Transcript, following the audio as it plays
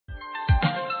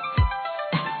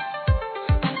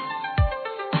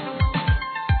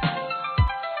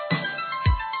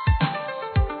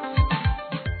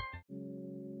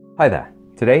Hi there,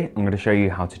 today I'm going to show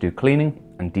you how to do cleaning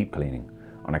and deep cleaning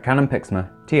on a Canon Pixma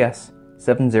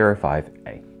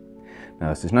TS705a. Now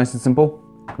this is nice and simple,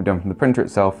 it can be done from the printer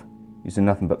itself using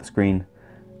nothing but the screen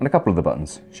and a couple of the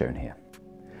buttons shown here.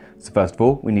 So first of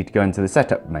all we need to go into the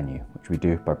setup menu, which we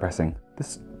do by pressing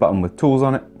this button with tools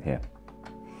on it here.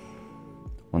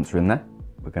 Once we're in there,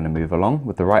 we're going to move along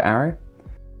with the right arrow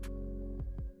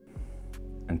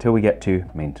until we get to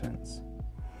maintenance.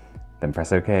 Then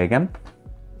press OK again.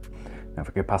 Now if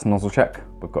we go past Nozzle Check,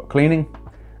 we've got cleaning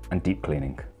and deep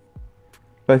cleaning.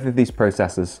 Both of these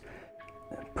processes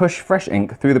push fresh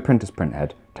ink through the printer's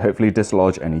printhead to hopefully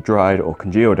dislodge any dried or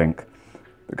congealed ink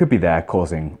that could be there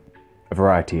causing a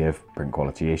variety of print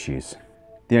quality issues.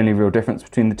 The only real difference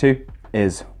between the two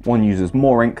is one uses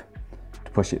more ink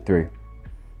to push it through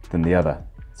than the other.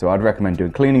 So I'd recommend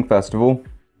doing cleaning first of all,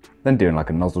 then doing like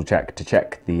a nozzle check to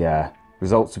check the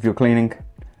results of your cleaning,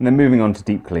 and then moving on to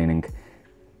deep cleaning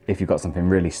if you've got something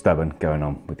really stubborn going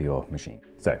on with your machine.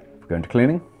 So if we go into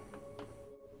cleaning,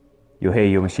 you'll hear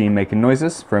your machine making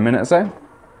noises for a minute or so,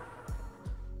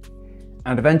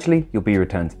 and eventually you'll be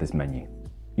returned to this menu.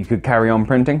 You could carry on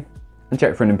printing and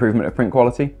check for an improvement of print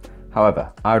quality.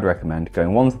 However, I would recommend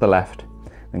going one to the left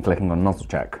and clicking on Nozzle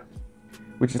Check,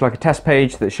 which is like a test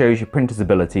page that shows your printer's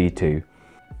ability to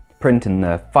print in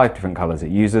the 5 different colours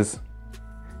it uses,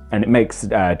 and it makes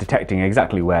detecting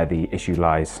exactly where the issue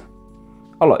lies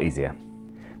a lot easier.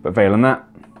 But failing that,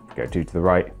 go 2 to the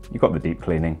right, you've got the deep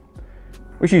cleaning,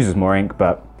 which uses more ink,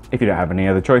 but if you don't have any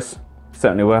other choice,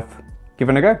 certainly worth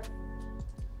giving a go.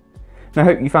 Now I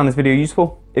hope you found this video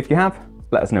useful. If you have,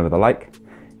 let us know with a like.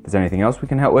 If there's anything else we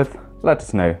can help with, let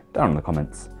us know down in the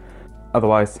comments.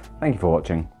 Otherwise, thank you for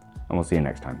watching, and we'll see you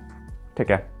next time. Take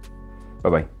care. Bye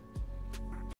bye.